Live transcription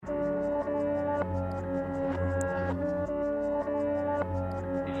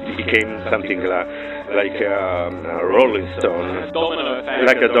became something like a Rolling Stone,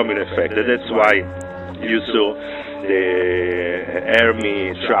 like a domino effect. That's why you saw the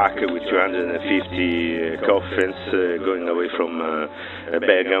Army truck with 250 coffins going away from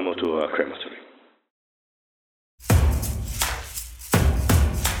Bergamo to a crematory.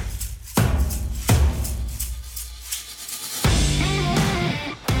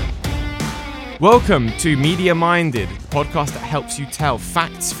 Welcome to Media Minded, the podcast that helps you tell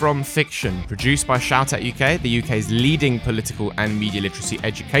facts from fiction, produced by Shout Out UK, the UK's leading political and media literacy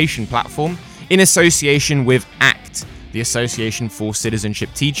education platform, in association with ACT, the Association for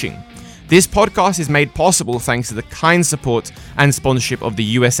Citizenship Teaching. This podcast is made possible thanks to the kind support and sponsorship of the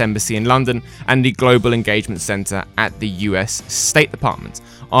US Embassy in London and the Global Engagement Centre at the US State Department.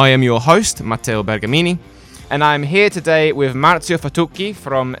 I am your host, Matteo Bergamini, and I'm here today with Marzio Fatucchi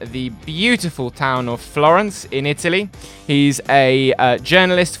from the beautiful town of Florence in Italy. He's a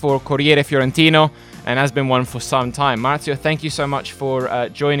journalist for Corriere Fiorentino and has been one for some time. Marzio, thank you so much for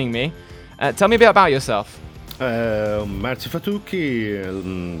joining me. Tell me a bit about yourself. Marzio Fatucchi,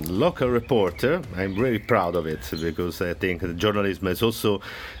 local reporter. I'm really proud of it because I think that journalism is also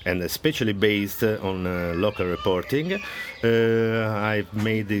and especially based on local reporting. I've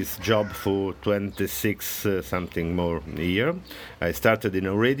made this job for 26 something more a year. I started in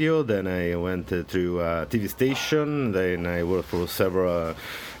a radio, then I went to a TV station, then I worked for several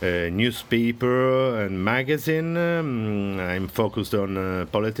newspaper and magazine. I'm focused on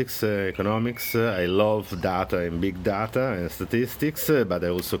politics, economics. I love data and big data and statistics, but I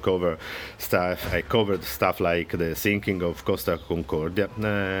also cover stuff. I covered stuff like the sinking of Costa Concordia.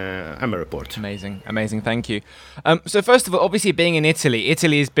 I'm a reporter. Amazing. Thank you. So first of all, obviously being in Italy,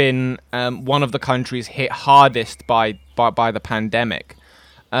 Italy has been one of the countries hit hardest by the pandemic.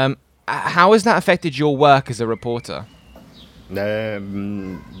 How has that affected your work as a reporter?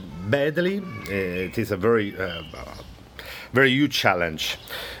 Badly. It is a very huge challenge.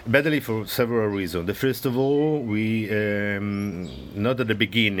 Badly for several reasons. The first of all, we not at the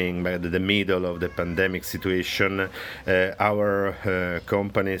beginning, but at the middle of the pandemic situation, our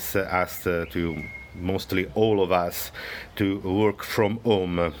companies asked to mostly all of us to work from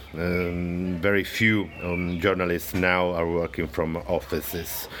home. Very few journalists now are working from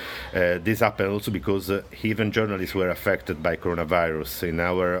offices. This happened also because even journalists were affected by coronavirus. In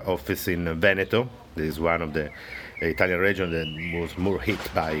our office in Veneto, this is one of the Italian region that was more hit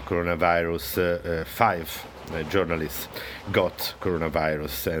by coronavirus. 5 journalists got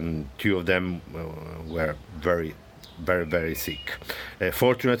coronavirus, and 2 of them were very sick.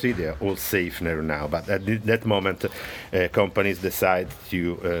 Fortunately, they are all safe now. But at that moment, companies decide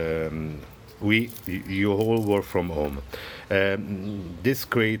to you all work from home. This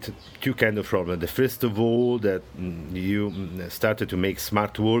creates 2 kind of problems. The first of all, that you started to make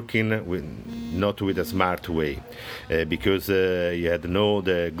smart working not with a smart way, because you had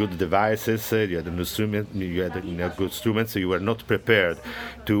the good devices, you had good instruments, so you were not prepared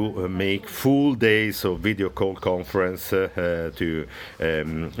to make full days of video call conference to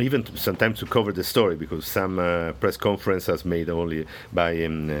even sometimes to cover the story, because some press conference is made only by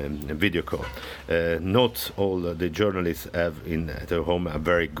video call. Not all the journalists have at their home a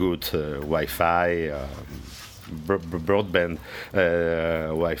very good Wi-Fi, broadband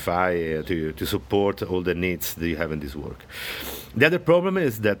Wi-Fi to support all the needs that you have in this work. The other problem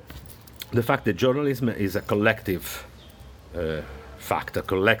is that the fact that journalism is a collective fact, a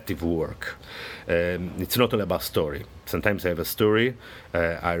collective work. It's not all about story. Sometimes I have a story,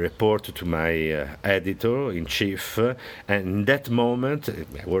 I report to my editor-in-chief, and in that moment,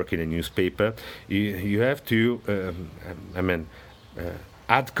 I work in a newspaper, you have to,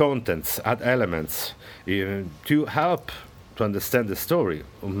 add contents, add elements to help to understand the story,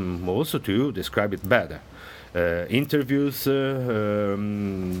 also to describe it better. Interviews,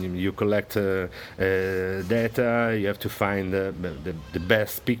 you collect data, you have to find the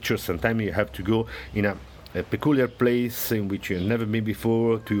best pictures. Sometimes you have to go in a peculiar place in which you've never been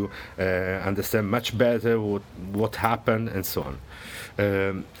before to understand much better what happened and so on.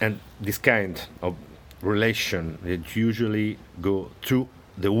 And this kind of relation that usually go through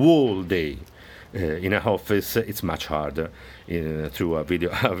the whole day in an office, it's much harder through a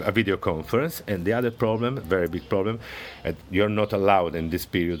video conference. And the other problem, very big problem, you're not allowed in this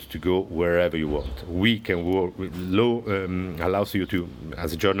period to go wherever you want. We can work with law allows you to,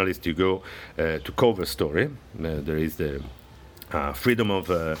 as a journalist, to go to cover story. There is the Freedom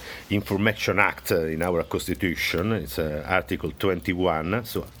of Information Act in our Constitution. It's Article 21.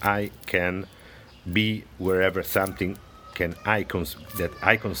 So I can be wherever something that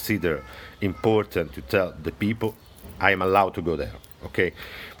I consider important to tell the people. I am allowed to go there. Okay,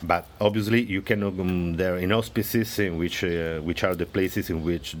 but obviously you cannot there in hospices in which are the places in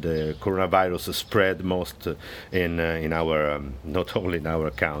which the coronavirus spread most in our not only in our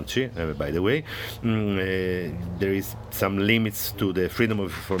country, by the way. There is some limits to the Freedom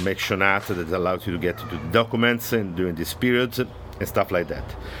of Information Act that allows you to get to the documents and during this period and stuff like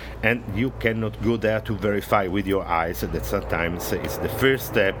that. And you cannot go there to verify with your eyes. That sometimes is the first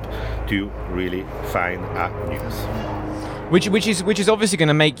step to really find a news. Which is obviously going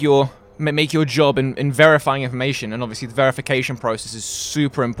to make your job in verifying information, and obviously the verification process is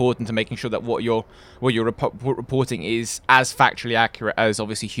super important to making sure that what you're reporting is as factually accurate as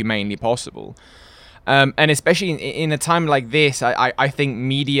obviously humanely possible. And especially in a time like this, I think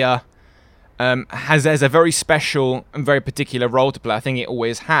media has a very special and very particular role to play. I think it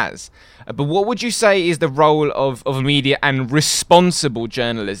always has. But what would you say is the role of media and responsible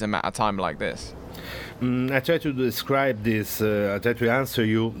journalism at a time like this? I try to describe this, I try to answer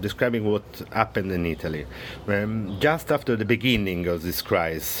you describing what happened in Italy. Just after the beginning of this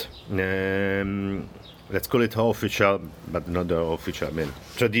crisis, let's call it official, but not the official, I mean,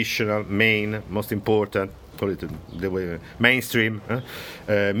 traditional, main, most important, call it the way, mainstream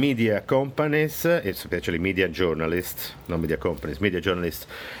media companies, it's actually media journalists, not media companies, media journalists,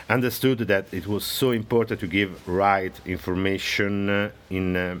 understood that it was so important to give right information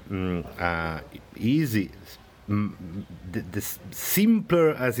in easy, the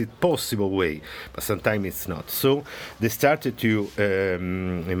simpler as it possible way, but sometimes it's not. So they started to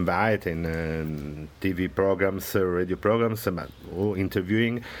invite in TV programs, radio programs, or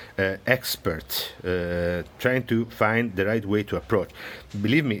interviewing experts, trying to find the right way to approach.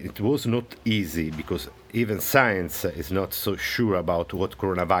 Believe me, it was not easy, because even science is not so sure about what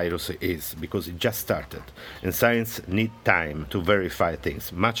coronavirus is, because it just started. And science needs time to verify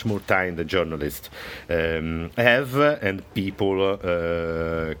things, much more time than journalists have and people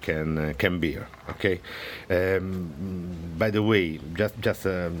can bear. Okay. By the way, just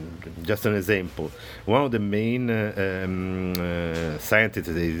an example. One of the main scientists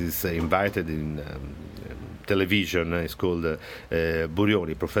is invited in television is called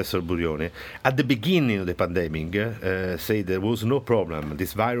Burioni, Professor Burioni. At the beginning of the pandemic, said there was no problem.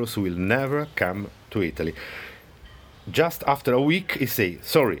 This virus will never come to Italy. Just after a week, he say,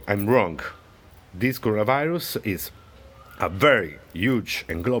 "Sorry, I'm wrong. This coronavirus is a very huge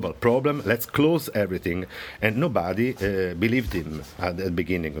and global problem. Let's close everything." And nobody believed him at the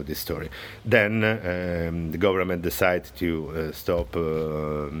beginning of this story. Then the government decided to stop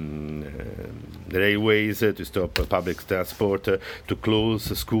the railways, to stop public transport, to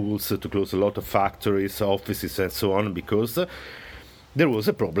close schools, to close a lot of factories, offices, and so on, because there was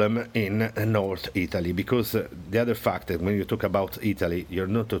a problem in North Italy. Because the other fact that when you talk about Italy, you're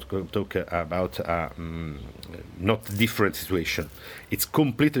not talking about a not different situation. It's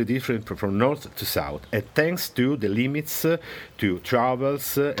completely different from north to south. And thanks to the limits to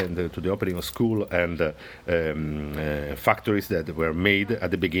travels and to the opening of school and factories that were made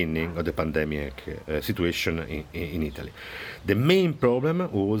at the beginning of the pandemic situation in Italy. The main problem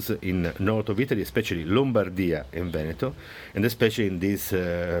was in north of Italy, especially Lombardia and Veneto, and especially in this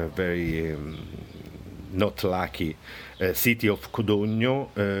very not lucky city of Codogno,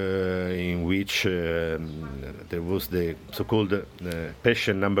 in which there was the so-called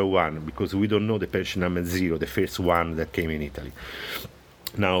patient number 1, because we don't know the patient number 0, the first one that came in Italy.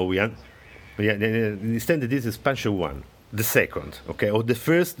 Now we understand that this is patient 1, the second, okay, or the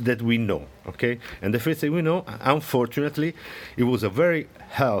first that we know, okay, and the first that we know, unfortunately, it was a very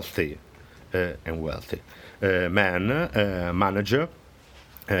healthy and wealthy manager.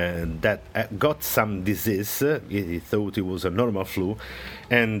 That got some disease. He thought it was a normal flu,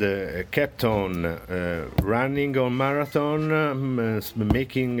 and kept on running on marathon,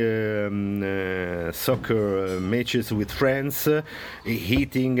 making soccer matches with friends,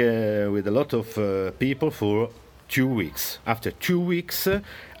 eating with a lot of people for 2 weeks. After 2 weeks,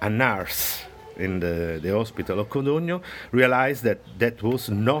 a nurse in the hospital of Codogno realized that that was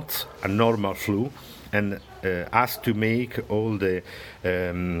not a normal flu, and asked to make all the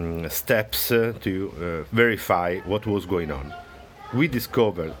steps to verify what was going on. We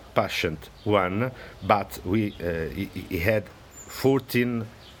discovered patient 1, but he had 14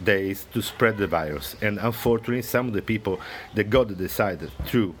 days to spread the virus, and unfortunately some of the people that got decided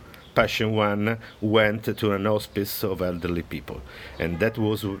through patient 1 went to an hospice of elderly people, and that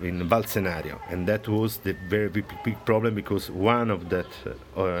was in Valsenario, and that was the very big problem, because one of that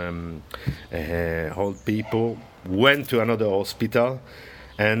old people went to another hospital,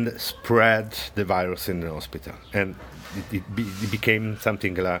 and spread the virus in the hospital. And it became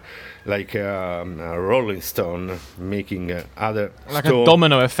something like a Rolling Stone making other like a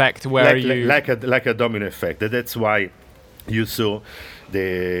domino effect, where like a domino effect. That's why you saw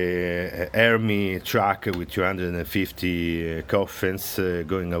the army truck with 250 coffins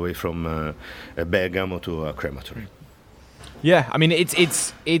going away from Bergamo to a crematory. Yeah, I mean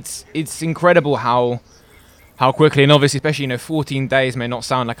it's incredible how quickly, and obviously, especially 14 days may not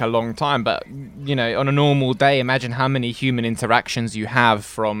sound like a long time, but on a normal day, imagine how many human interactions you have,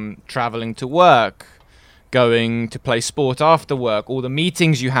 from traveling to work, going to play sport after work, all the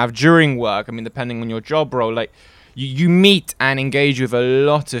meetings you have during work. I mean, depending on your job role, like you meet and engage with a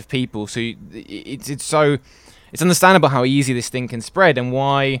lot of people, so it's understandable how easy this thing can spread, and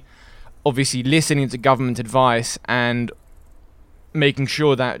why obviously listening to government advice and making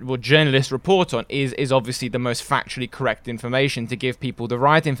sure that what journalists report on is obviously the most factually correct information, to give people the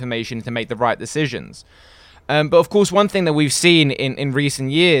right information to make the right decisions. But of course, one thing that we've seen in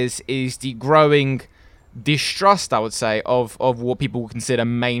recent years is the growing distrust, I would say, of what people consider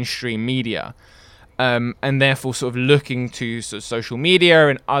mainstream media, and therefore sort of looking to sort of social media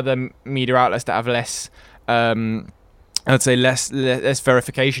and other media outlets that have less, I would say, less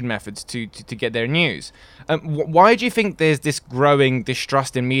verification methods to get their news. Why do you think there's this growing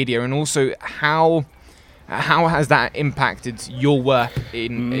distrust in media, and also how has that impacted your work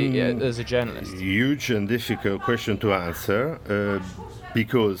as a journalist? Huge and difficult question to answer,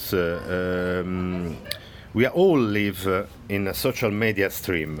 because we all live in a social media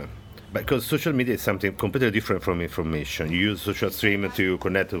stream. Because social media is something completely different from information. You use social stream to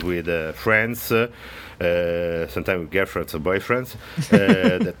connect with friends, sometimes with girlfriends or boyfriends.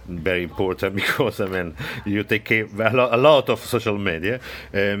 That's very important, because you take care a lot of social media.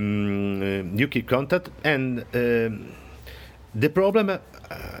 You keep contact, and the problem,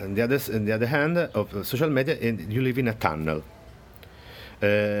 on the other hand, of social media, you live in a tunnel.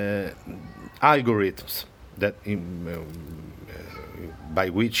 Algorithms that by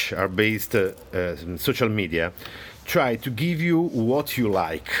which are based social media try to give you what you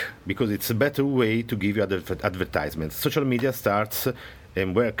like, because it's a better way to give you advertisements. Social media starts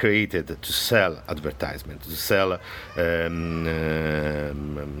and were created to sell advertisements, to sell,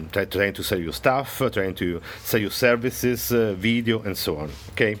 trying to sell you stuff, trying to sell you services, video, and so on.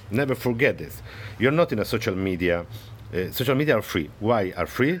 Okay, never forget this. You're not in a social media. Social media are free. Why are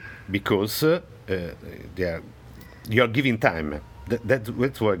free? Because you are giving time. That's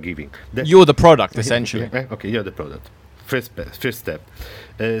what we're giving. You're the product, essentially. Okay, you're the product. First step.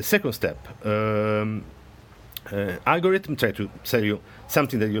 Second step. Algorithm try to sell you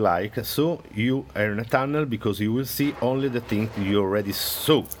something that you like, so you are in a tunnel, because you will see only the things you already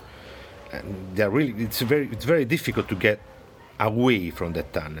saw. And it's very difficult to get away from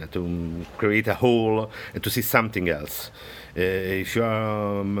that tunnel, to create a hole and to see something else. If you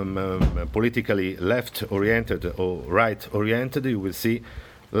are politically left-oriented or right-oriented, you will see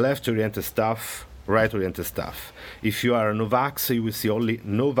left-oriented stuff, right-oriented stuff. If you are a Novax, you will see only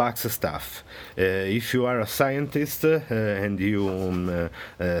Novax stuff. If you are a scientist and you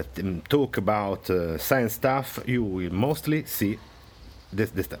talk about science stuff, you will mostly see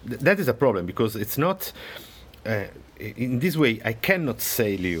this stuff. That is a problem, because it's not... in this way, I cannot sell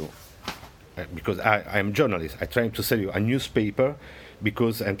you, because I'm a journalist. I'm trying to sell you a newspaper,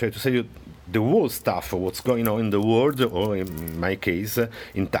 because I'm trying to sell you the whole stuff of what's going on in the world, or in my case,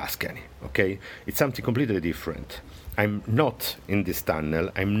 in Tuscany. Okay, it's something completely different. I'm not in this tunnel.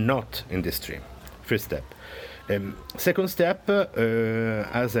 I'm not in this stream. First step. Second step,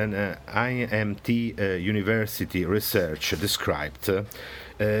 as an IMT University research described,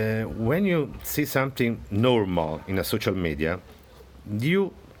 when you see something normal in a social media,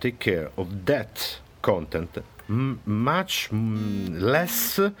 you take care of that content much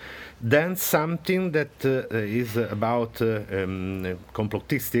less than something that is about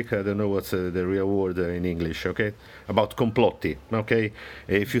complottistic. I don't know what's the real word in English. Okay, about complotti. Okay,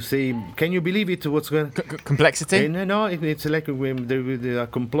 if you say, can you believe it? What's going? Complexity? No, it's like when the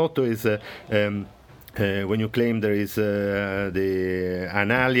complotto is. When you claim there is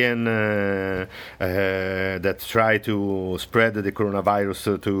an alien that try to spread the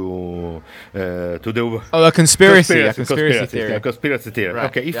coronavirus to the a conspiracy theory. A conspiracy theory. Right.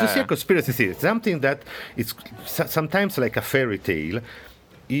 Okay, if you see a conspiracy theory, something that is sometimes like a fairy tale,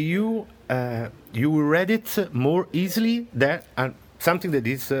 you read it more easily than something that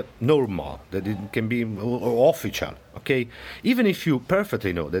is normal, that it can be official. Okay, even if you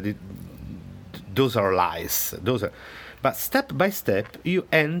perfectly know that those are lies. But step by step, you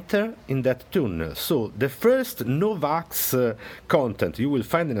enter in that tunnel. So the first no-vax content you will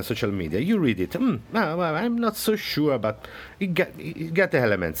find in a social media, you read it. Well, I'm not so sure, but you get the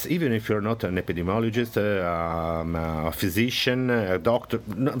elements. Even if you're not an epidemiologist, a physician, a doctor,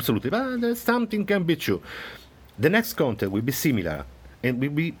 no, absolutely, but something can be true. The next content will be similar and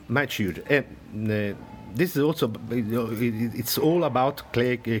will be much huge. And this is also, it's all about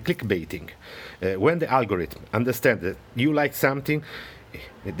clickbaiting. When the algorithm understands that you like something,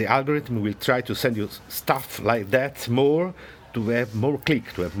 the algorithm will try to send you stuff like that more, to have more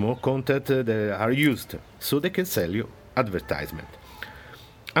click, to have more content that are used, so they can sell you advertisement.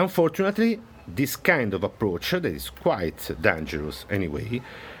 Unfortunately, this kind of approach, that is quite dangerous anyway,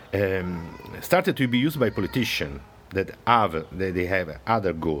 started to be used by politicians that they have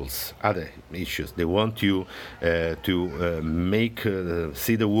other goals, other issues. They want you to make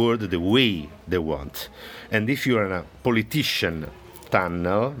see the world the way they want. And if you're in a politician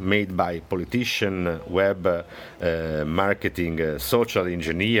tunnel made by politician, web marketing, social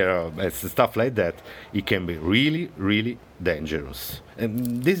engineer, stuff like that, it can be really, really dangerous.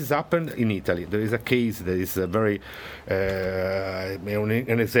 And this has happened in Italy. There is a case that is a very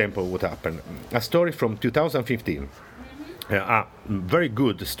an example of what happened. A story from 2015. A very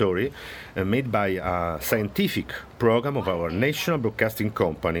good story made by a scientific program of our national broadcasting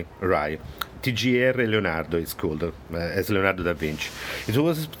company, RAI. TGR Leonardo is called, as Leonardo da Vinci. It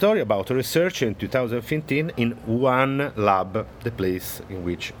was a story about a research in 2015 in one lab, the place in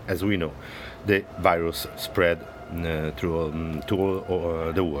which, as we know, the virus spread to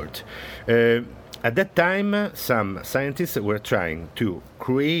all the world. At that time, some scientists were trying to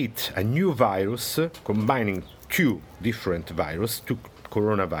create a new virus, combining two different viruses, two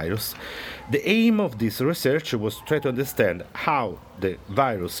coronavirus. The aim of this research was to try to understand how the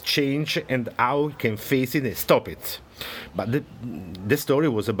virus change and how we can face it and stop it. But the story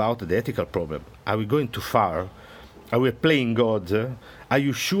was about the ethical problem. Are we going too far? Are we playing God? Are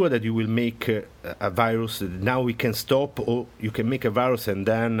you sure that you will make a virus that now we can stop, or you can make a virus and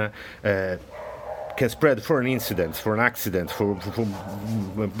then can spread for an incident, for an accident, for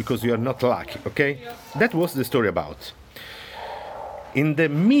because you are not lucky, okay? That was the story about. In the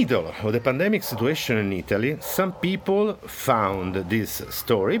middle of the pandemic situation in Italy, some people found this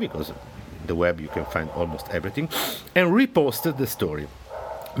story, because the web you can find almost everything, and reposted the story,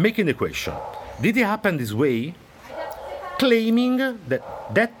 making the question, did it happen this way? Claiming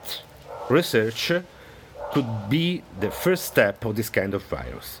that research could be the first step of this kind of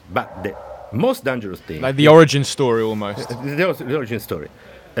virus. But the most dangerous thing... Like the origin story, almost. The origin story.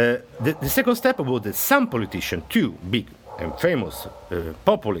 The second step was that some politician, two big and famous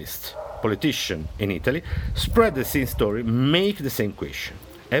populist politician in Italy, spread the same story, make the same question.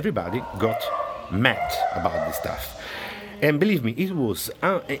 Everybody got mad about this stuff. And believe me, it was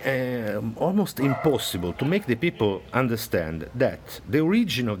almost impossible to make the people understand that the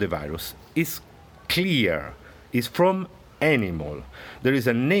origin of the virus is clear, is from animal. There is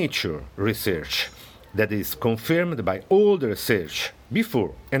a nature research that is confirmed by all the research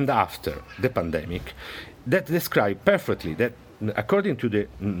before and after the pandemic that describe perfectly that according to the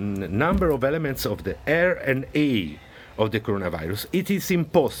number of elements of the RNA of the coronavirus, it is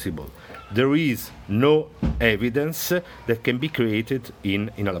impossible. There is no evidence that can be created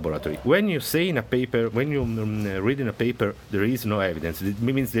in a laboratory. When you say in a paper, when you read in a paper, there is no evidence, it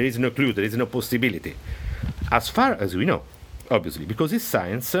means there is no clue, there is no possibility. As far as we know, obviously, because it's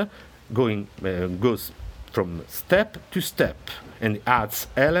science, goes from step to step and adds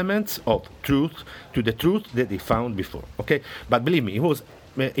elements of truth to the truth that they found before. Okay, but believe me, it was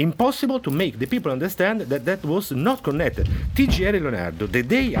impossible to make the people understand that that was not connected. TGR Leonardo, the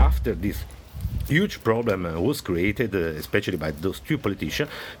day after this huge problem was created, especially by those two politicians,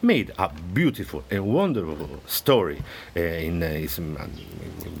 made a beautiful and wonderful story in his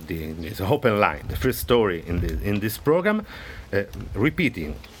open line, the first story in this program,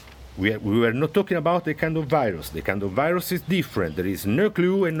 repeating. We were not talking about the kind of virus. The kind of virus is different. There is no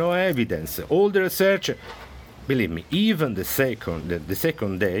clue and no evidence. All the research, believe me, even the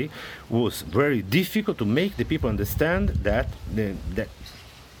second day was very difficult to make the people understand that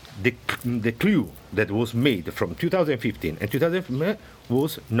the clue that was made from 2015 and 2015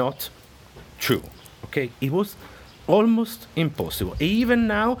 was not true. Okay, it was almost impossible. Even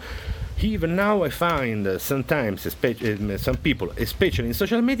now, I find sometimes some people, especially in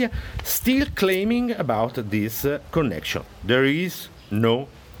social media, still claiming about this connection. There is no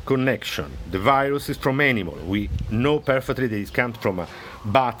connection. The virus is from animal. We know perfectly that it comes from a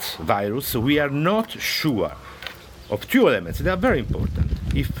bat virus. We are not sure of two elements that are very important.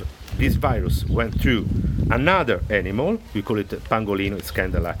 If this virus went through another animal. We call it pangolino. It's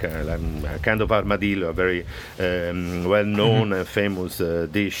kind of like a kind of armadillo, a very well-known and famous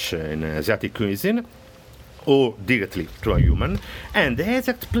dish in Asiatic cuisine, or directly to a human. And the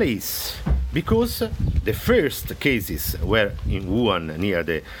exact place, because the first cases were in Wuhan, near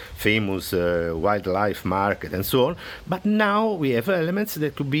the famous wildlife market and so on, but now we have elements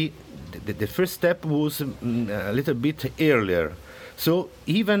that could be, the first step was a little bit earlier. So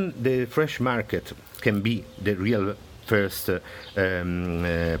even the fresh market can be the real first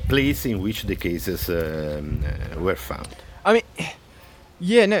place in which the cases were found. I mean,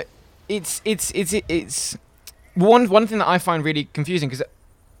 yeah, no, it's one thing that I find really confusing,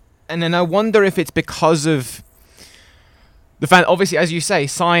 and then I wonder if it's because of the fact, obviously, as you say,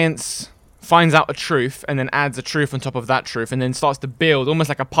 science finds out a truth and then adds a truth on top of that truth and then starts to build almost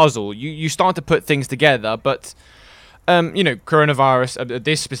like a puzzle. You start to put things together, but coronavirus,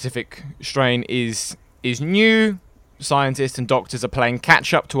 this specific strain is new. Scientists and doctors are playing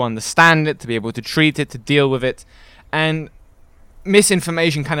catch up to understand it, to be able to treat it, to deal with it, and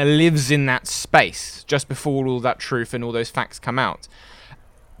misinformation kind of lives in that space just before all that truth and all those facts come out.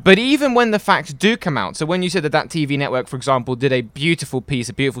 But even when the facts do come out, so when you said that TV network, for example, did a beautiful piece,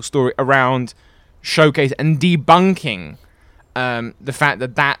 a beautiful story around showcase and debunking the fact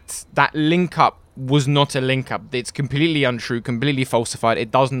that link up was not a link up. It's completely untrue, completely falsified.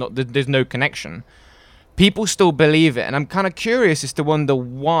 It does not. There's no connection. People still believe it, and I'm kind of curious as to wonder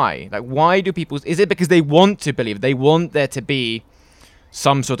why. Like, why do people? Is it because they want to believe? They want there to be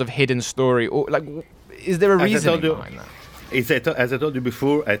some sort of hidden story, or like, is there a reason behind that? As I told you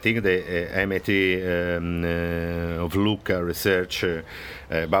before, I think the MIT of Lucca research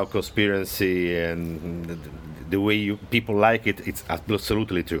about conspiracy and the way people like it, it's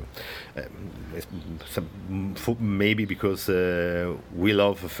absolutely true. Maybe because we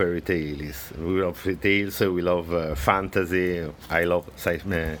love fairy tales. We love fairy tales, we love fantasy. I love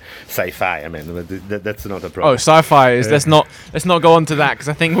sci-fi. I mean, that's not a problem. Oh, sci-fi is. Let's not go on to that, because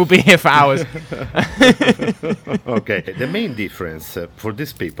I think we'll be here for hours. Okay. The main difference for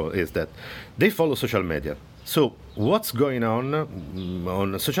these people is that they follow social media. So what's going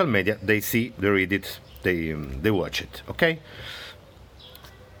on social media, they see, they read it, they watch it. Okay.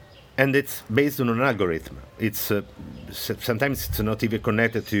 And it's based on an algorithm. It's sometimes it's not even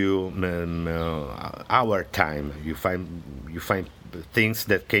connected to our time. You find things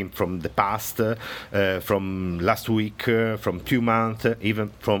that came from the past, from last week, from 2 months,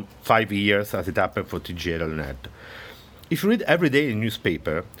 even from 5 years, as it happened for TGL Leonardo. If you read every day a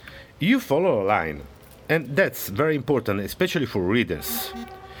newspaper, you follow a line, and that's very important, especially for readers.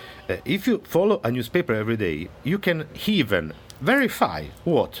 If you follow a newspaper every day, you can even verify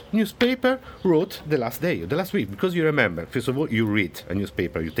what newspaper wrote the last day or the last week, because you remember. First of all, you read a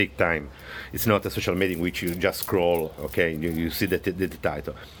newspaper, you take time. It's not a social media in which you just scroll, okay, you see the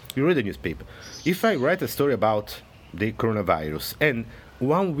title. You read a newspaper. If I write a story about the coronavirus and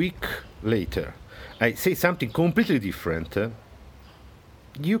 1 week later I say something completely different,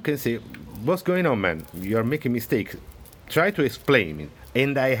 you can say, what's going on, man? You're making mistakes. Try to explain it.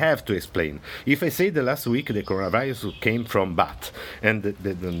 And I have to explain. If I say the last week the coronavirus came from bat, and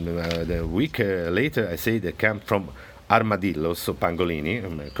the week later I say they came from armadillos, so pangolini,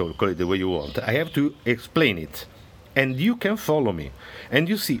 call it the way you want, I have to explain it. And you can follow me. And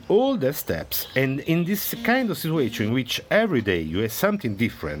you see all the steps. And in this kind of situation in which every day you have something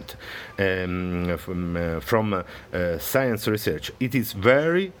different from science research, it is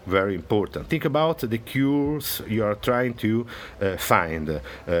very, very important. Think about the cures you are trying to find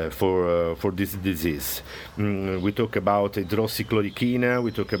for this disease. We talk about hydroxychloroquine,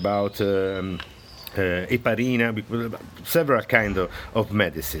 we talk about heparina, several kinds of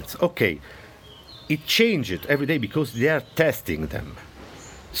medicines. Okay. It changed every day because they are testing them.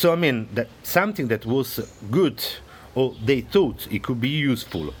 So I mean that something that was good, or they thought it could be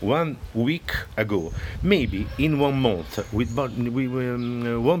useful 1 week ago, maybe in 1 month we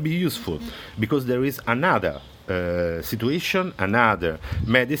won't be useful, because there is another situation, another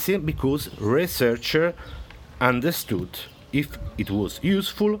medicine, because researcher understood if it was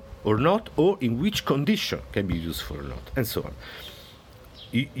useful or not, or in which condition can be useful or not, and so on.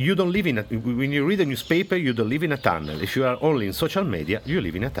 You don't live when you read a newspaper, you don't live in a tunnel. If you are only in social media, you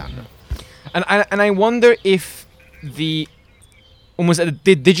live in a tunnel. And I wonder if almost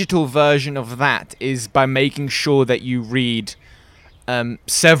the digital version of that is by making sure that you read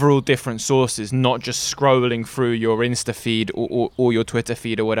several different sources, not just scrolling through your Insta feed or your Twitter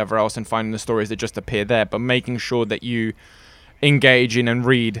feed or whatever else and finding the stories that just appear there, but making sure that you engage in and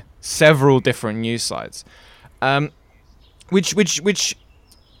read several different news sites. Which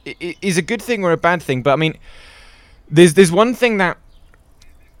is a good thing or a bad thing. But I mean, there's one thing that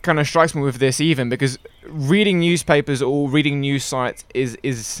kind of strikes me with this, even because reading newspapers or reading news sites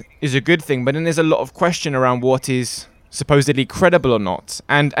is a good thing, but then there's a lot of question around what is supposedly credible or not.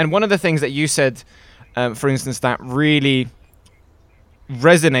 And one of the things that you said, for instance, that really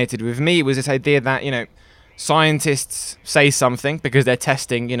resonated with me was this idea that, you know, scientists say something because they're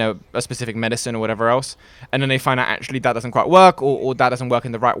testing, you know, a specific medicine or whatever else, and then they find out actually that doesn't quite work, or that doesn't work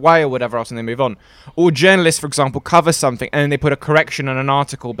in the right way or whatever else, and they move on. Or journalists, for example, cover something and then they put a correction on an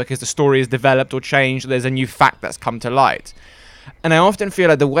article because the story is developed or changed, or there's a new fact that's come to light. And I often feel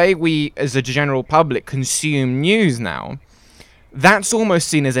like the way we as a general public consume news now, that's almost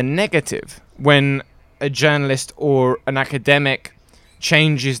seen as a negative when a journalist or an academic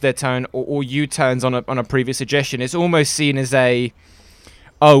changes their tone or U-turns on a previous suggestion. It's almost seen as a,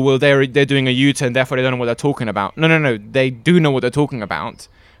 oh, well, they're doing a U-turn, therefore they don't know what they're talking about. No, they do know what they're talking about.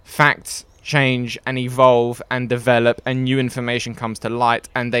 Facts change and evolve and develop, and new information comes to light,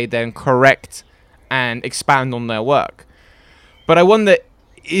 and they then correct and expand on their work. But I wonder,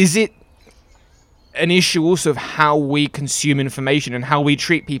 is it an issue also of how we consume information and how we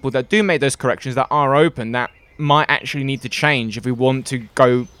treat people that do make those corrections, that are open, that might actually need to change if we want to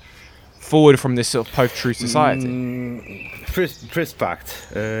go forward from this sort of post-truth society? First fact: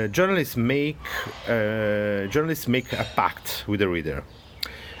 journalists make a pact with the reader.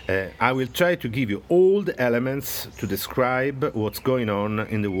 I will try to give you all the elements to describe what's going on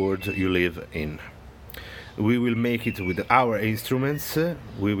in the world you live in. We will make it with our instruments.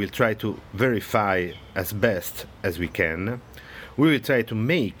 We will try to verify as best as we can. We will try to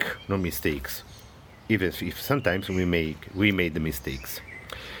make no mistakes, even if sometimes we made the mistakes.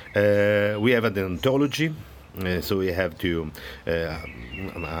 We have a deontology, so we have to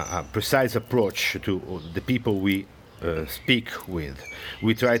a precise approach to the people we speak with.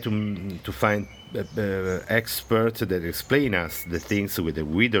 We try to find experts that explain us the things that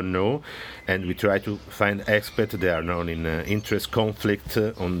we don't know, and we try to find experts that are not in interest conflict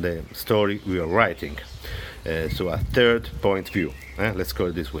on the story we are writing. So a third point view, let's call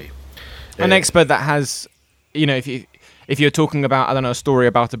it this way. An expert that has, you know, if you're talking about, I don't know, a story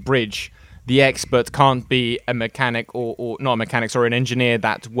about a bridge, the expert can't be a mechanic or not a mechanic, or an engineer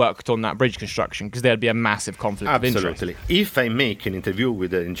that worked on that bridge construction, because there'd be a massive conflict of interest. Absolutely. If I make an interview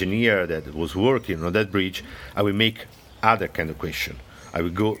with an engineer that was working on that bridge, I will make other kind of question. I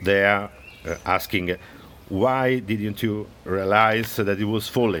will go there asking, why didn't you realize that it was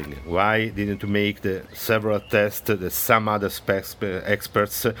falling? Why didn't you make the several tests that some other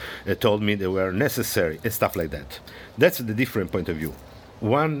experts told me they were necessary, and stuff like that. That's the different point of view.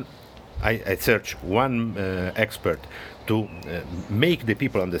 I search one expert to make the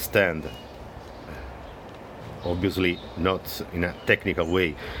people understand, obviously not in a technical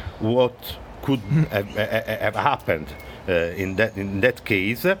way, what could have happened in that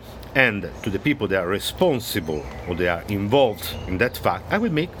case, and to the people that are responsible or they are involved in that fact, I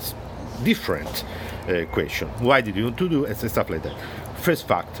will make different question. Why did you do and stuff like that? First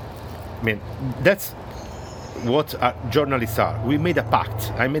fact, I mean, that's what journalists are. We made a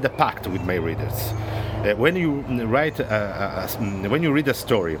pact. I made a pact with my readers. When you write, when you read a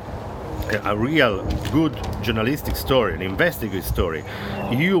story, a real good journalistic story, an investigative story,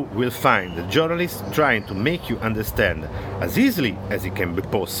 you will find the journalist trying to make you understand as easily as it can be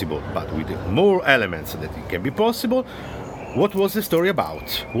possible, but with more elements that it can be possible, what was the story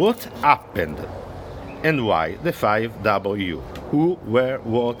about, what happened, and why. The 5 W: who, where,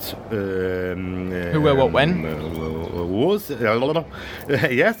 what, who, where, what, when, was,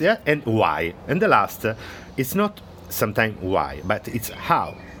 yes, yeah, and why. And the last, it's not sometimes why, but it's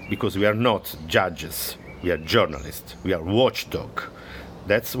how, because we are not judges, we are journalists, we are watchdog.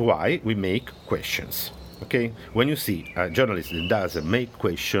 That's why we make questions. Okay, when you see a journalist that doesn't make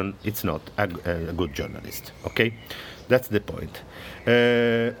question, it's not a good journalist. Okay, that's the point.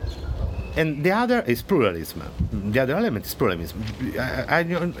 And the other is pluralism. The other element is pluralism. I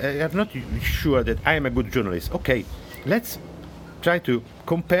am not sure that I am a good journalist. Okay, let's try to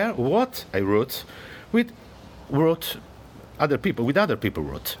compare what I wrote with what other people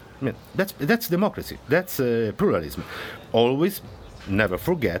wrote. I mean, that's democracy. That's pluralism. Always, never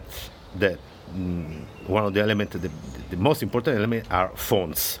forget that one of the elements, the most important element, are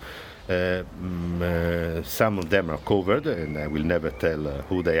fonts. Some of them are covered, and I will never tell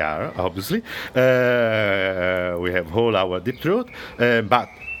who they are, obviously. We have all our deep throat, but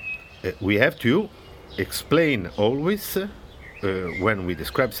we have to explain always when we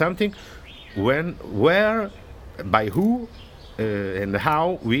describe something, when, where, by who, and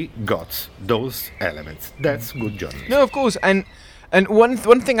how we got those elements. That's good journalism. No, of course, and And one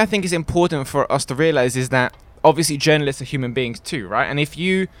thing I think is important for us to realize is that obviously journalists are human beings too, right? And if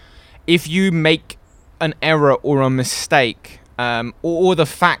you make an error or a mistake, or the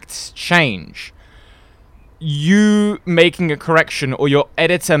facts change, you making a correction or your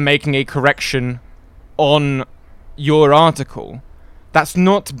editor making a correction on your article, that's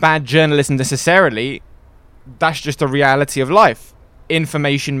not bad journalism necessarily. That's just a reality of life.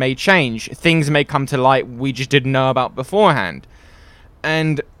 Information may change. Things may come to light we just didn't know about beforehand.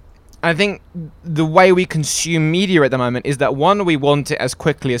 And I think the way we consume media at the moment is that, one, we want it as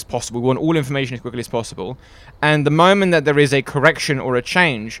quickly as possible. We want all information as quickly as possible. And the moment that there is a correction or a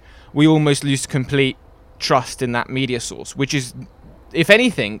change, we almost lose complete trust in that media source, which is, if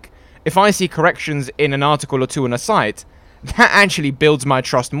anything, if I see corrections in an article or two on a site, that actually builds my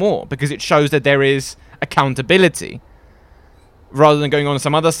trust more, because it shows that there is accountability, rather than going on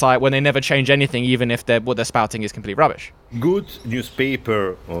some other site when they never change anything, even if what they're spouting is complete rubbish. Good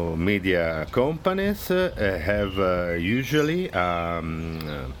newspaper or media companies have usually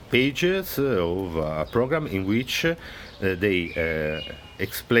pages of a program in which they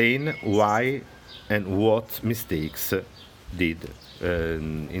explain why and what mistakes did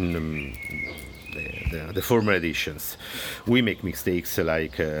in the former editions. We make mistakes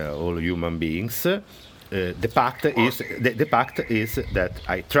like all human beings. The pact is that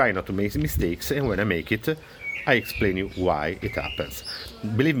I try not to make mistakes, and when I make it, I explain you why it happens.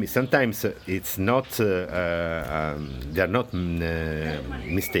 Believe me, sometimes it's not. They are not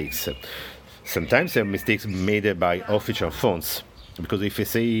mistakes. Sometimes they are mistakes made by official phones. Because if you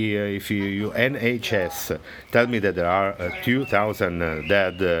say, if you NHS tell me that there are 2,000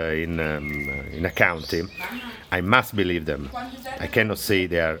 dead in a county, I must believe them. I cannot say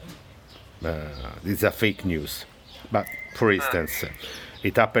they are. These are fake news. But for instance,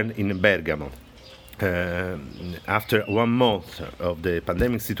 it happened in Bergamo. After 1 month of the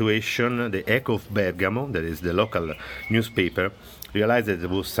pandemic situation, the Echo of Bergamo, that is the local newspaper, realized that there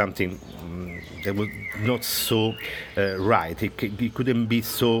was something that was not so right. It couldn't be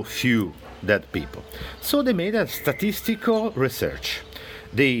so few dead people. So they made a statistical research.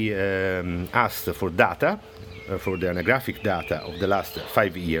 They asked for data, for the ethnographic data of the last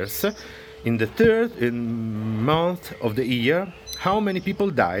 5 years. In the third month of the year, how many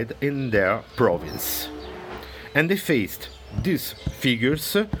people died in their province. And they faced these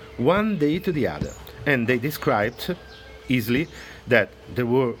figures one day to the other. And they described easily that there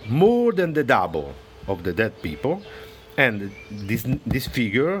were more than the double of the dead people. And this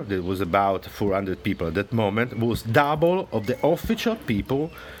figure, that was about 400 people at that moment, was double of the official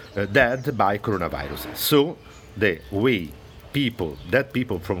people dead by coronavirus. So the way dead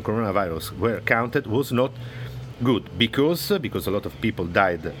people from coronavirus were counted was not good, because a lot of people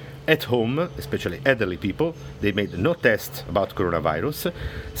died at home, especially elderly people. They made no test about coronavirus.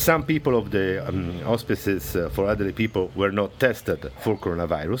 Some people of the hospices for elderly people were not tested for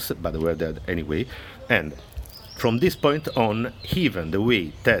coronavirus, but they were dead anyway. And from this point on, even the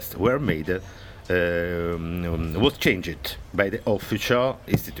way tests were made was changed by the official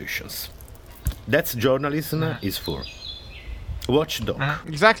institutions. That's journalism is for. Watchdog.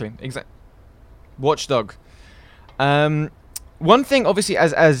 Exactly. Watchdog. One thing, obviously,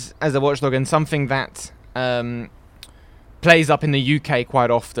 as a watchdog, and something that plays up in the UK quite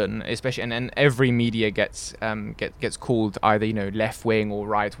often, especially, and every media gets called either left wing or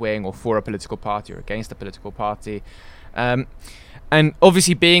right wing, or for a political party or against a political party, and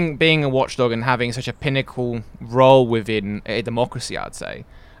obviously being a watchdog and having such a pinnacle role within a democracy, I'd say.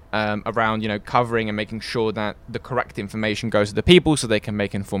 Around covering and making sure that the correct information goes to the people so they can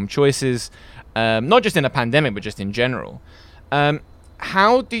make informed choices, not just in a pandemic but just in general.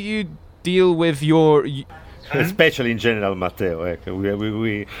 How do you deal with your especially in general, Matteo?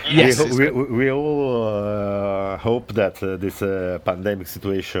 We all hope that this pandemic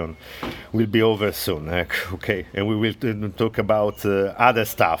situation will be over soon. Okay, and we will talk about other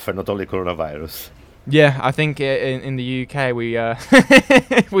stuff and not only coronavirus. Yeah, I think in the UK we've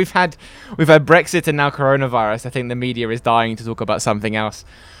had Brexit and now coronavirus. I think the media is dying to talk about something else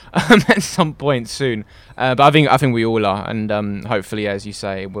at some point soon. But I think we all are, and hopefully, as you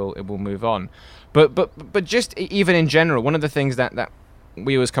say, it will move on. But just even in general, one of the things that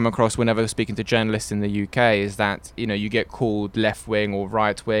we always come across whenever speaking to journalists in the UK is that you get called left wing or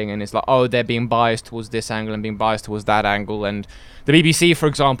right wing, and it's like, oh, they're being biased towards this angle and being biased towards that angle. And the BBC, for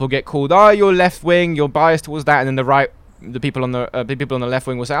example, get called, oh, you're left wing, you're biased towards that, and then the people on the left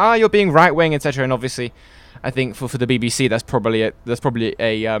wing will say, oh, you're being right wing, etc. And obviously, I think for the BBC, that's probably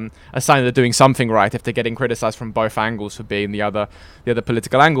a sign that they're doing something right if they're getting criticised from both angles for being the other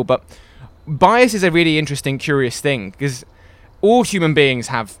political angle. But bias is a really interesting, curious thing, because all human beings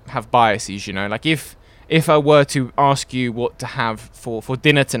have biases, you know. Like if I were to ask you what to have for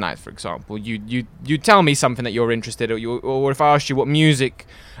dinner tonight, for example, you tell me something that you're interested in, or if I asked you what music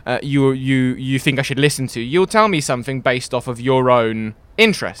you think I should listen to, you'll tell me something based off of your own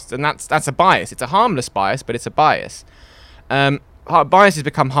interests, and that's a bias. It's a harmless bias, but it's a bias. Biases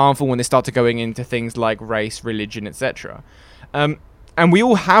become harmful when they start to going into things like race, religion, etc. And we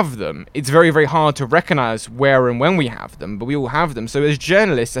all have them. It's very, very hard to recognize where and when we have them, but we all have them. So as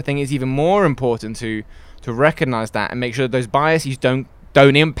journalists, I think it's even more important to recognize that and make sure that those biases don't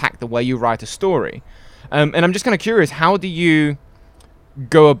impact the way you write a story. And I'm just kind of curious, how do you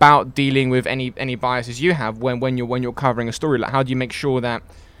go about dealing with any biases you have when you're covering a story? Like, how do you make sure that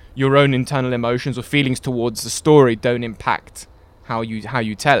your own internal emotions or feelings towards the story don't impact how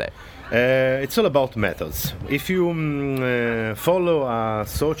you tell it? It's all about methods. If you follow a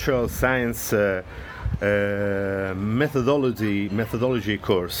social science methodology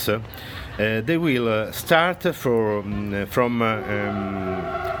course, they will start from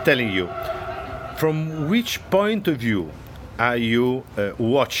telling you from which point of view are you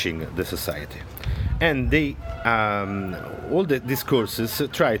watching the society, and they all these courses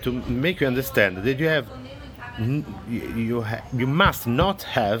try to make you understand that you must not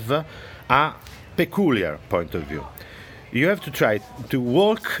have a peculiar point of view. You have to try to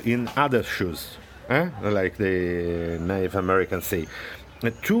walk in other shoes, like the Native Americans say,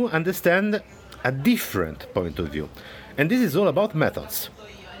 to understand a different point of view. And this is all about methods.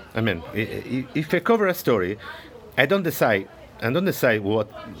 I mean, if I cover a story, I don't decide what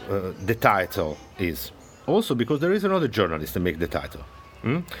the title is. Also, because there is another journalist that make the title.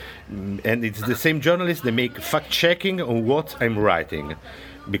 And it's the same journalist that make fact-checking on what I'm writing.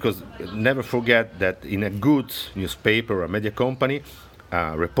 Because never forget that in a good newspaper or a media company,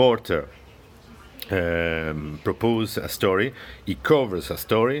 a reporter proposes a story, he covers a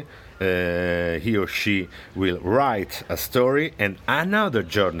story, he or she will write a story, and another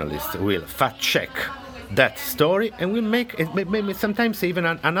journalist will fact-check that story, and will make it. Maybe sometimes even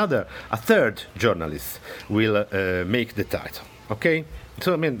a third journalist will make the title. Okay.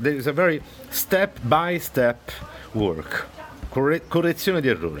 So, I mean, there is a very step-by-step work. Correzione di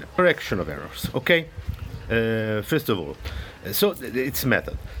errore. Correction of errors. Okay? First of all. So, it's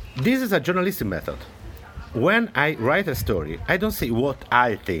method. This is a journalistic method. When I write a story, I don't say what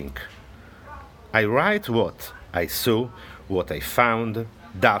I think. I write what I saw, what I found,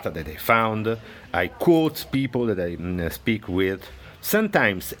 data that I found. I quote people that I speak with.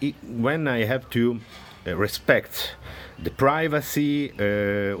 Sometimes, when I have to respect the privacy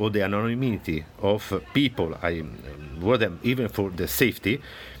or the anonymity of people, I word them even for the safety.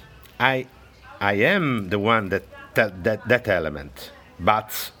 I am the one that element,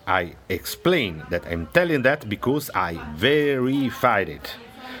 but I explain that I'm telling that because I verified it.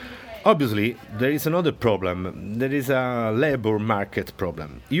 Obviously, there is another problem. There is a labor market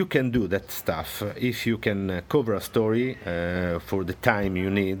problem. You can do that stuff if you can cover a story for the time you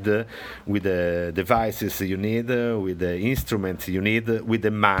need, with the devices you need, with the instruments you need, with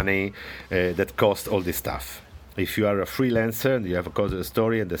the money that costs all this stuff. If you are a freelancer and you have a cover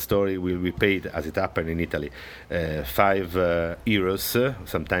story, and the story will be paid, as it happened in Italy, €5,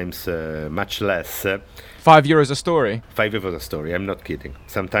 sometimes much less. €5 a story? €5 a story, I'm not kidding.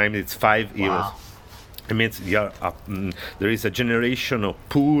 Sometimes it's €5. Wow. It means there is a generation of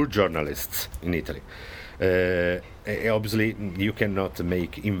poor journalists in Italy. Obviously, you cannot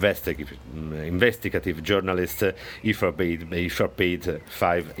make investigative journalists if are paid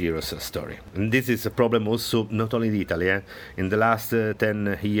 €5 a story. And this is a problem also not only in Italy. In the last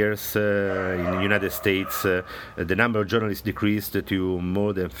 10 years in the United States, the number of journalists decreased to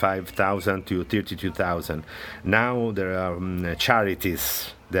more than 5,000 to 32,000. Now there are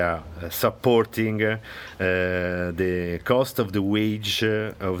charities. They are supporting the cost of the wage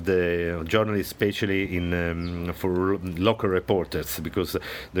of the journalists, especially for local reporters, because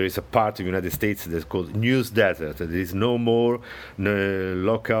there is a part of the United States that's called news desert. There is no more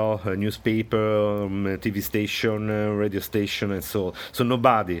local newspaper, TV station, radio station, and so on. So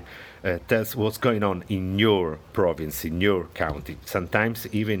nobody tells what's going on in your province, in your county, sometimes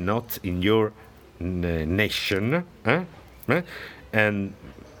even not in your nation. And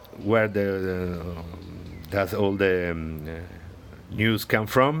where does all the news come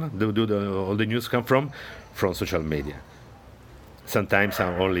from? All the news come from social media. Sometimes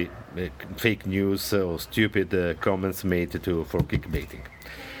are only fake news or stupid comments made for clickbaiting.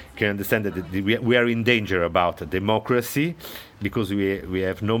 You can understand that we are in danger about democracy, because we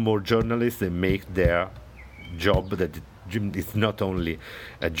have no more journalists that make their job that it's not only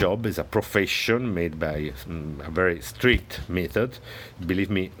a job, it's a profession made by a very strict method. Believe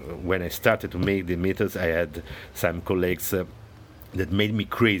me, when I started to make the methods, I had some colleagues that made me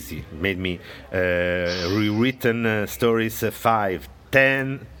crazy, made me rewritten stories 5,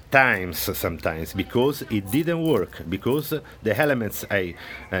 10 times sometimes, because it didn't work, because the elements I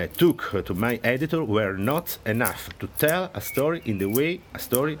took to my editor were not enough to tell a story in the way a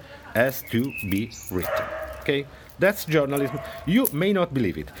story has to be written. Okay, that's journalism. You may not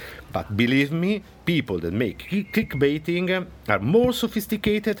believe it, but believe me, people that make clickbaiting are more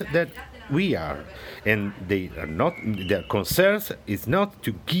sophisticated than we are, and they are not. Their concerns is not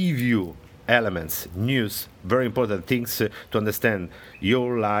to give you elements, news, very important things to understand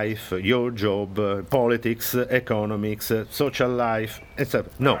your life, your job, politics, economics, social life,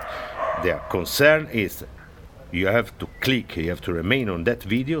 etc. No, their concern is you have to click, you have to remain on that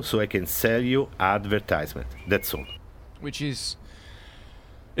video so I can sell you advertisement. That's all. Which is,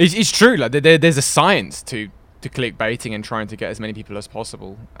 it's true. Like there's a science to clickbaiting and trying to get as many people as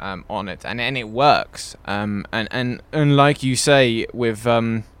possible on it, and it works. And like you say, with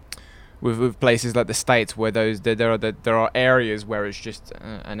places like the States, where there are areas where it's just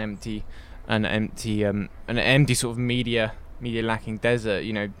an empty sort of media lacking desert.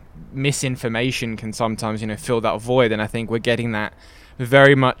 You know, misinformation can sometimes fill that void, and I think we're getting that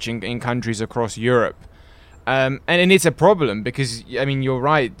very much in countries across Europe. And it's a problem because, I mean, you're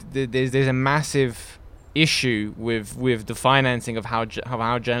right. There's a massive issue with the financing of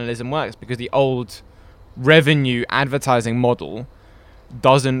how journalism works, because the old revenue advertising model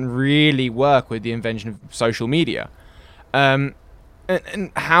doesn't really work with the invention of social media. And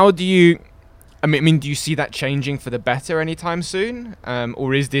how do you? I mean, do you see that changing for the better anytime soon,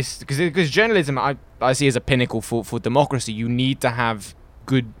 or is this because journalism I see as a pinnacle for democracy? You need to have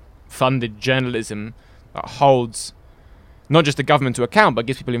good funded journalism that holds not just the government to account, but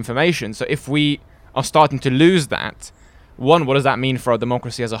gives people information. So if we are starting to lose that, one, what does that mean for our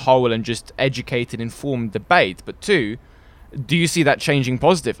democracy as a whole and just educated, informed debate? But two, do you see that changing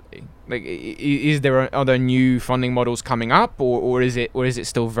positively? Like, are there new funding models coming up, or is it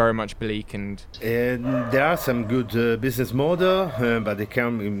still very much bleak? And there are some good business model, but they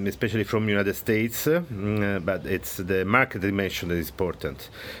come especially from United States. But it's the market dimension that is important,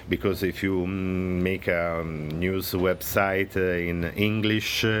 because if you make a news website in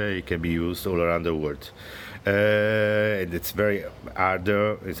English, it can be used all around the world. And it's very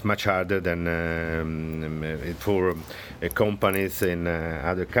harder. It's much harder than for companies in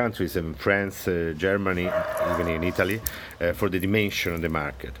other countries, in France, Germany, even in Italy, for the dimension of the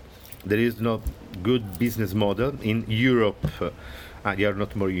market. There is no good business model in Europe. You are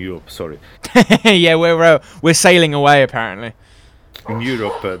not more Europe, sorry. Yeah, we're sailing away apparently. In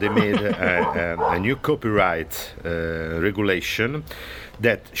Europe, they made a new copyright regulation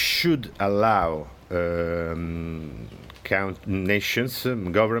that should allow nations,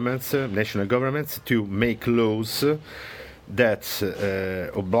 governments, national governments to make laws that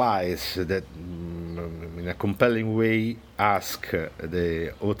oblige, that in a compelling way ask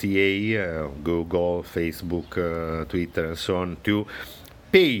the OTA, Google, Facebook, Twitter, and so on, to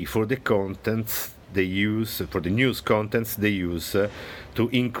pay for the contents they use, for the news contents they use, to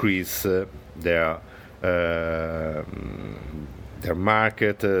increase their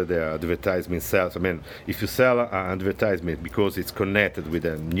market, their advertisement sales. I mean, if you sell an advertisement because it's connected with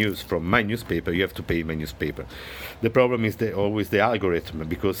the news from my newspaper, you have to pay my newspaper. The problem is always the algorithm,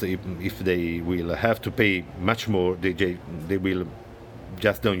 because if they will have to pay much more, they will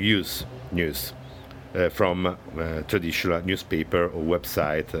just don't use news from traditional newspaper or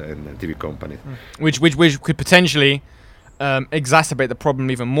website and TV companies. Which could potentially exacerbate the problem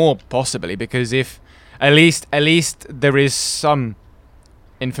even more, possibly, because if at least there is some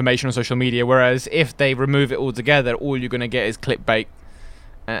information on social media, whereas if they remove it altogether, all you're going to get is clickbait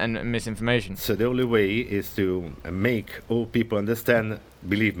and misinformation. So the only way is to make all people understand,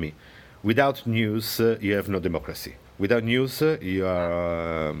 believe me, without news you have no democracy. Without news you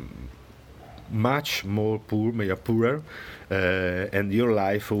are much more poor, you're poorer, and your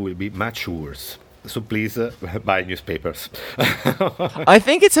life will be much worse. So please buy newspapers. I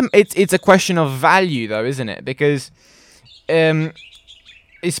think it's a question of value, though, isn't it? Because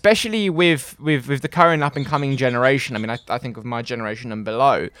especially with the current up and coming generation. I mean, I think of my generation and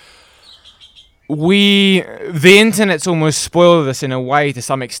below. The internet's almost spoiled us in a way to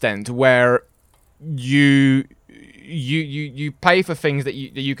some extent, where you pay for things that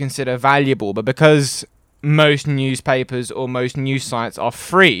you consider valuable, but because most newspapers or most news sites are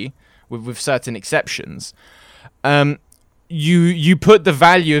free, with certain exceptions, you put the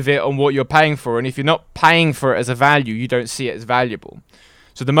value of it on what you're paying for, and if you're not paying for it as a value, you don't see it as valuable.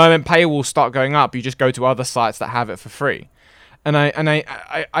 So the moment paywalls start going up, you just go to other sites that have it for free. And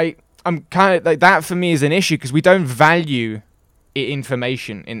I'm kind of like, that for me is an issue, because we don't value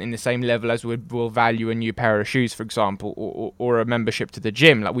information in the same level as we'll value a new pair of shoes, for example, or a membership to the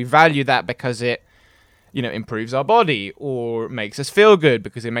gym. Like, we value that because it, improves our body, or makes us feel good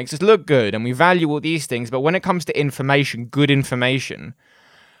because it makes us look good, and we value all these things. But when it comes to information, good information,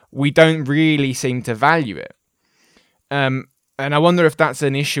 we don't really seem to value it. And I wonder if that's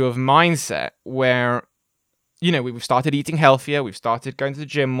an issue of mindset, where we've started eating healthier, we've started going to the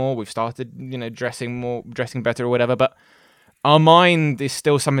gym more, we've started dressing better or whatever, but our mind is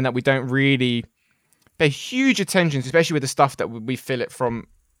still something that we don't really pay huge attention to, especially with the stuff that we fill it from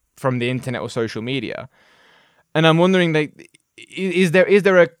the internet or social media. And I'm wondering, is there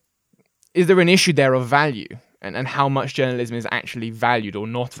an issue there of value, and how much journalism is actually valued or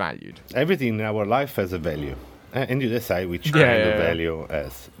not valued? Everything in our life has a value. And you decide which kind of value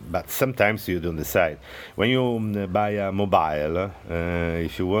has. But sometimes you don't decide. When you buy a mobile,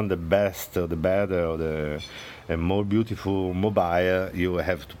 if you want the best or the better or the more beautiful mobile, you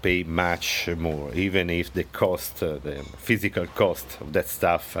have to pay much more, even if the cost, the physical cost of that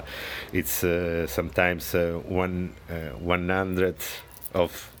stuff, it's sometimes 100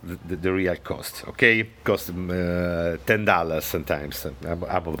 of the real cost. Okay, cost $10 sometimes a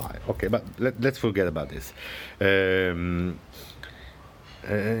mobile. Okay, but let's forget about this.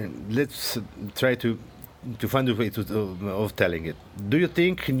 Let's try to find a way of telling it. Do you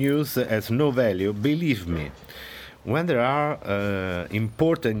think news has no value? Believe me, when there are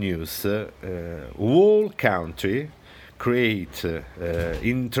important news, whole country create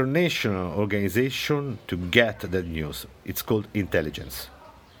international organization to get that news. It's called intelligence.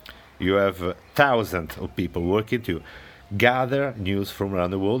 You have thousands of people working to gather news from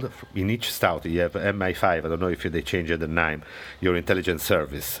around the world. In each state, you have MI5. I don't know if they changed the name. Your intelligence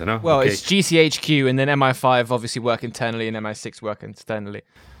service, Well, okay. It's GCHQ, and then MI5 obviously work internally, and MI6 work externally.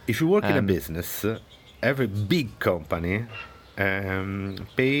 If you work in a business, every big company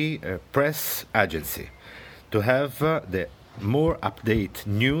pay a press agency to have the more update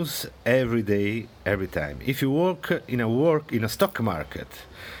news every day, every time. If you work in a stock market,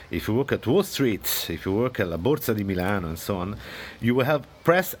 if you work at Wall Street, if you work at La Borsa di Milano and so on, you will have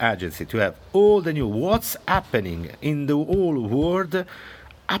press agency to have all the news, what's happening in the whole world,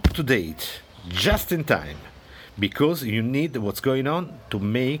 up to date, just in time, because you need what's going on to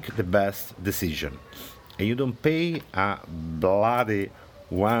make the best decision. And you don't pay a bloody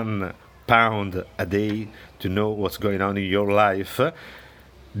 £1 a day to know what's going on in your life.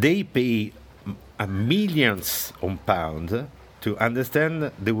 They pay millions of pounds to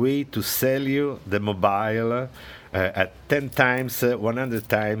understand the way to sell you the mobile at 10 times, 100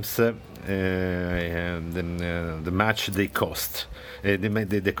 times the match they cost.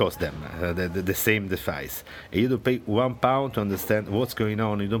 They cost them the same device. And you don't pay £1 to understand what's going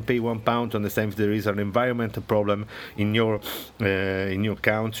on. You don't pay £1 to understand if there is an environmental problem in your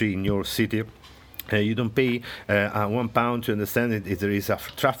country, in your city. You don't pay £1 to understand if there is a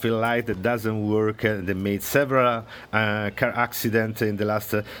traffic light that doesn't work. They made several car accidents in the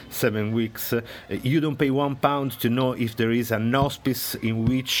last 7 weeks. You don't pay £1 to know if there is an hospice in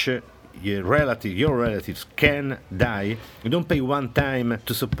which your relatives can die. You don't pay one time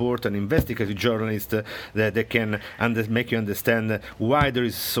to support an investigative journalist that can make you understand why there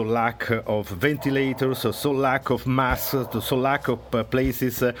is so lack of ventilators, or so lack of masks, so lack of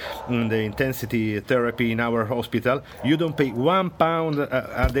places in the intensity therapy in our hospital. You don't pay £1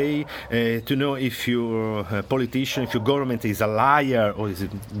 a day to know if your politician, if your government is a liar or is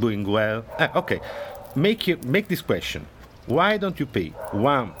doing well. Okay, make this question. Why don't you pay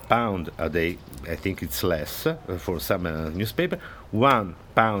 £1 a day? I think it's less for some newspaper. £1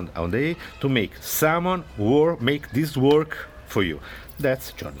 a day to make someone make this work for you.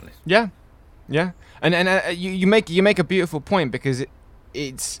 That's journalism. Yeah. And you make a beautiful point, because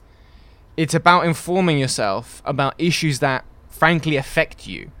it's about informing yourself about issues that frankly affect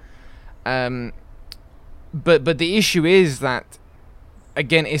you. But the issue is that,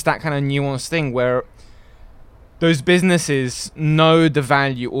 again, it's that kind of nuanced thing where those businesses know the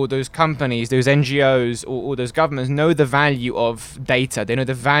value, or those companies, those NGOs, or those governments know the value of data. They know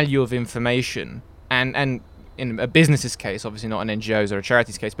the value of information. And in a business's case, obviously not an NGO's or a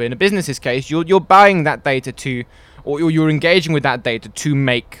charity's case, but in a business's case, you're buying that data or you're engaging with that data to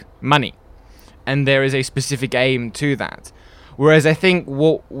make money. And there is a specific aim to that. Whereas I think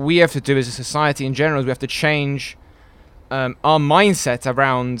what we have to do as a society in general is we have to change our mindset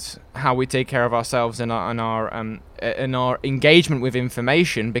around how we take care of ourselves and our engagement with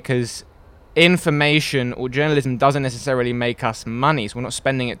information, because information or journalism doesn't necessarily make us money. So we're not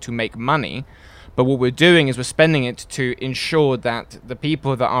spending it to make money, but what we're doing is we're spending it to ensure that the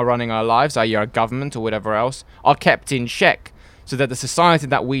people that are running our lives, i.e. our government or whatever else, are kept in check, so that the society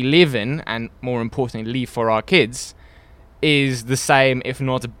that we live in, and more importantly leave for our kids, is the same, if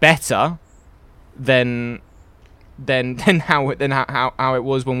not better, than how it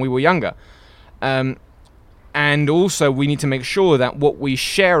was when we were younger. And also we need to make sure that what we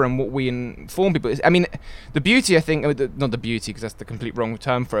share and what we inform people is, I mean, the beauty, I think, not the beauty because that's the complete wrong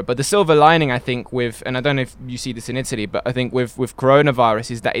term for it, but the silver lining, I think, with, and I don't know if you see this in Italy, but I think with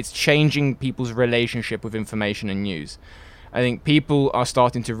coronavirus is that it's changing people's relationship with information and news. I think people are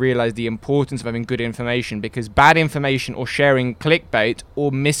starting to realize the importance of having good information, because bad information or sharing clickbait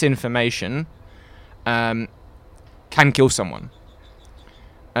or misinformation can kill someone.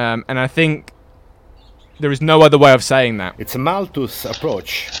 And I think there is no other way of saying that. It's a Malthus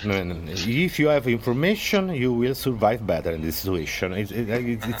approach. If you have information, you will survive better in this situation.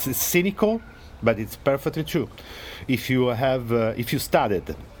 It's cynical, but it's perfectly true. If you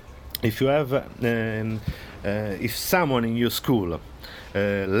studied, if you have, if someone in your school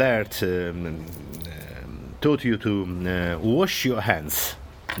taught you to wash your hands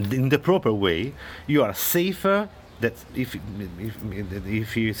in the proper way, you are safer that if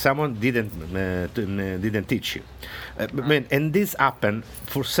someone didn't teach you. And this happened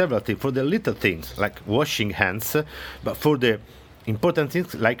for several things, for the little things like washing hands, but for the important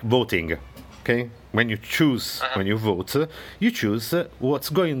things like voting. Okay, when you vote, you choose what's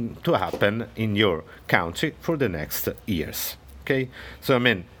going to happen in your country for the next years. Okay, so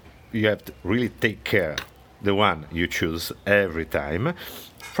you have to really take care the one you choose every time.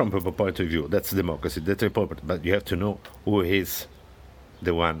 From a point of view, that's democracy, that's important, but you have to know who is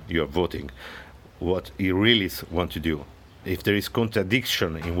the one you are voting, what he really wants to do. If there is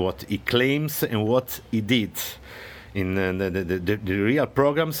contradiction in what he claims and what he did, in the real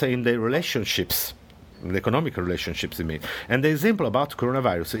programs, in the relationships, the economic relationships he made. And the example about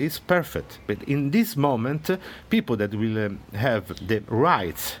coronavirus is perfect, but in this moment, people that will have the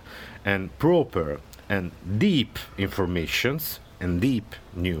right and proper and deep informations, and deep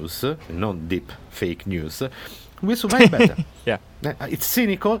news, not deep fake news, will survive better. Yeah. It's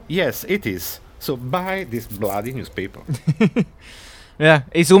cynical, yes, it is. So buy this bloody newspaper. Yeah,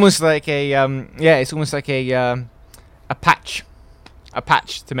 it's almost like a patch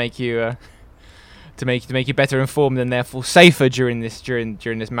to make you better informed and therefore safer during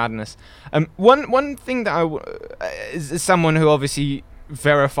this madness. One thing that is someone who obviously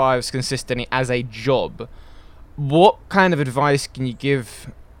verifies consistently as a job. What kind of advice can you give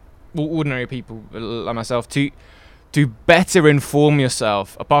ordinary people like myself to better inform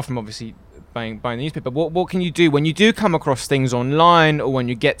yourself, apart from obviously buying the newspaper? What can you do when you do come across things online, or when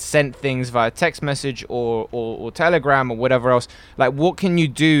you get sent things via text message or Telegram or whatever else? Like, what can you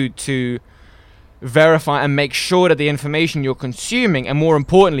do to verify and make sure that the information you're consuming, and more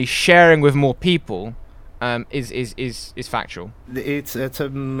importantly sharing with more people, is factual? There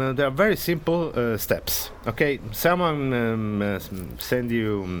are very simple steps. Okay, someone sent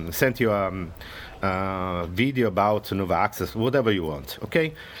you a video about Novaxx, whatever you want.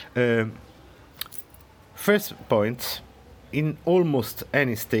 Okay, first point. In almost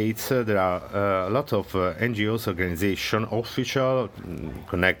any states, there are a lot of NGOs, organization, official,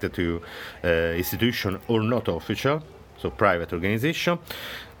 connected to institution or not official, so private organization,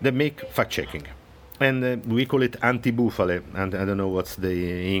 that make fact-checking. And we call it anti-bufale, and I don't know what's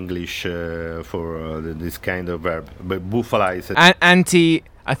the English for this kind of verb, but bufala is anti.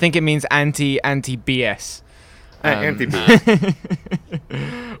 I think it means anti-BS. Anti-BS.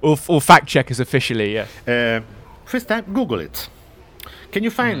 or fact checkers officially, yeah. First time, Google it. Can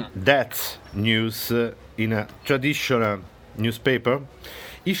you find that news in a traditional newspaper?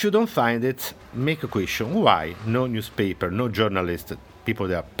 If you don't find it, make a question. Why no newspaper, no journalist, people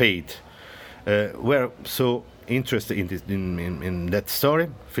that are paid, were so interested in that story?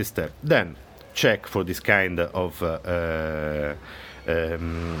 First step. Then check for this kind of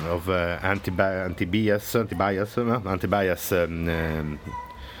anti-bias,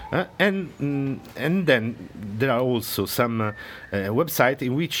 and then there are also some websites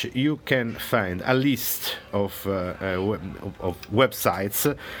in which you can find a list of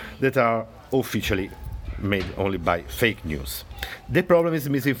websites that are officially made only by fake news. The problem is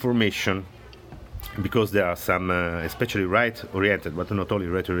misinformation. because there are some, especially right-oriented, but not only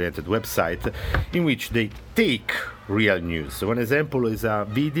right-oriented websites, in which they take real news. So one example is a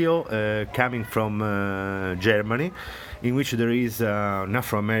video coming from Germany, in which there is an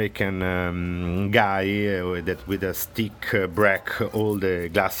Afro-American guy that with a stick break all the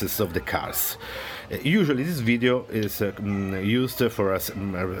glasses of the cars. Usually this video is used for a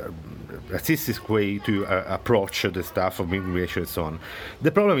racistic way to approach the stuff of immigration and so on.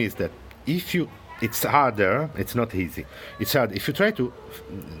 The problem is that it's harder, it's not easy. It's hard. If you try to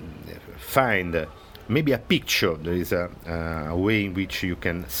find maybe a picture, there is a way in which you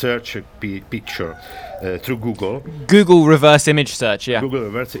can search a picture through Google. Google reverse image search, yeah. Google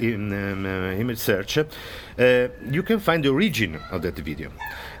reverse image search. You can find the origin of that video.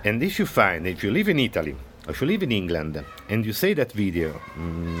 And if you live in Italy, or if you live in England, and you say that video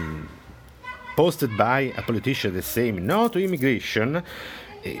posted by a politician the same, no to immigration,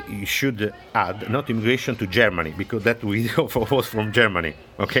 you should add not immigration to Germany, because that video was from Germany,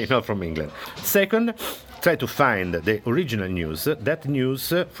 okay, not from England. Second, try to find the original news. That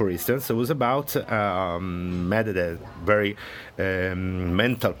news, for instance, was about had a very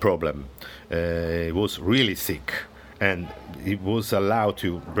mental problem. He was really sick, and he was allowed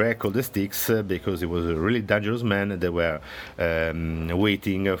to break all the sticks because he was a really dangerous man. They were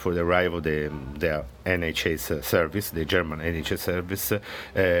waiting for the arrival of their NHS service, the German NHS service,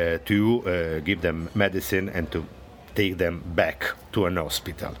 to give them medicine and to take them back to an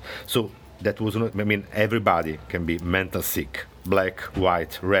hospital. So that was not, everybody can be mental sick. Black,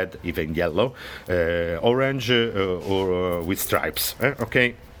 white, red, even yellow, orange, or with stripes.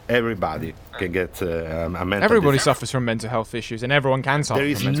 Okay? Everybody can get a mental Everybody suffers from mental health issues, and everyone can suffer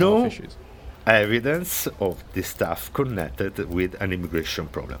from mental health issues. There is no evidence of this stuff connected with an immigration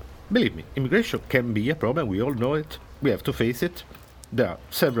problem. Believe me, immigration can be a problem. We all know it. We have to face it. There are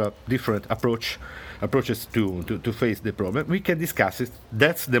several different approaches to face the problem. We can discuss it.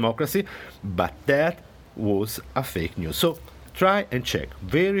 That's democracy, but that was a fake news. So try and check,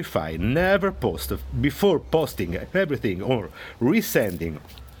 verify, never post before posting everything or resending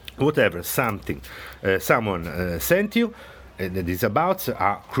whatever someone sent you, and it is about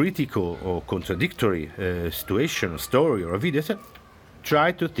a critical or contradictory situation, story, or a video.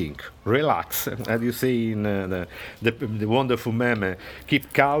 Try to think, relax, as you say in the wonderful meme,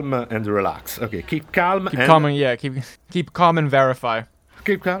 keep calm and relax. Okay, keep calm. Keep calm and verify.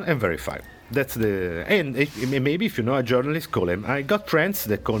 Keep calm and verify. That's maybe if you know a journalist, call him. I got friends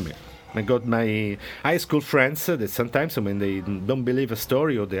that call me. I got my high school friends that sometimes when they don't believe a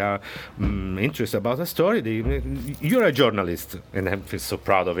story or they are interested about a story, you're a journalist, and I feel so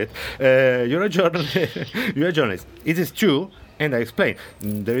proud of it. You're a journalist. It is true. And I explain.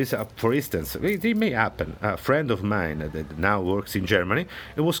 There is, for instance, it may happen. A friend of mine that now works in Germany,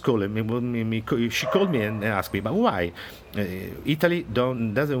 it was calling me. She called me and asked me, but why Italy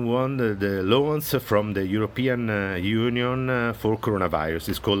doesn't want the loans from the European Union for coronavirus?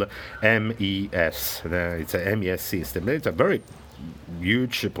 It's called MES. It's a MES system. It's a very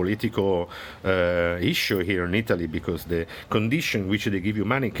huge political issue here in Italy, because the condition in which they give you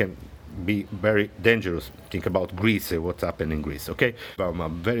money can be very dangerous. Think about Greece, what happened in Greece, okay? A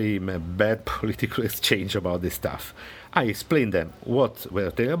very bad political exchange about this stuff. I explained them what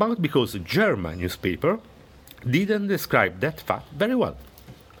we're talking about, because German newspaper didn't describe that fact very well.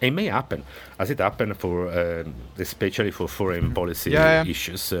 It may happen, as it happened for, especially for foreign policy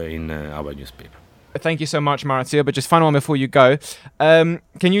issues in our newspaper. Thank you so much, Maurizio. But just final one before you go. Can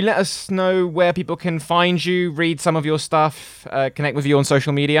you let us know where people can find you, read some of your stuff, connect with you on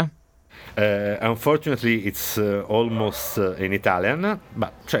social media? Unfortunately, it's almost in Italian,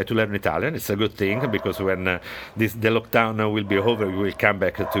 but try to learn Italian. It's a good thing, because when the lockdown will be over, we will come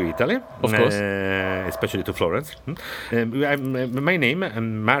back to Italy, of course, especially to Florence. My name is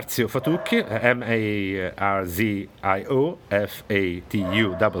Marzio Fatucchi,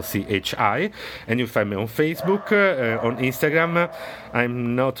 MarzioFatucchi, and you find me on Facebook, on Instagram.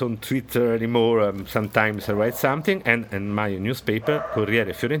 I'm not on Twitter anymore. Sometimes I write something, and my newspaper,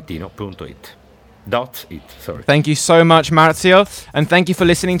 CorriereFiorentino.it. Thank you so much, Maurizio, and thank you for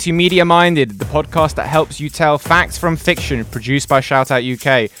listening to Media Minded, the podcast that helps you tell facts from fiction, produced by Shoutout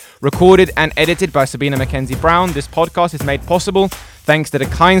UK, recorded and edited by Sabina Mackenzie Brown. This podcast is made possible thanks to the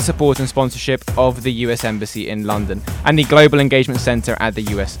kind support and sponsorship of the US Embassy in London and the Global Engagement Centre at the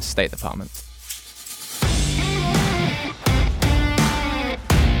US State Department.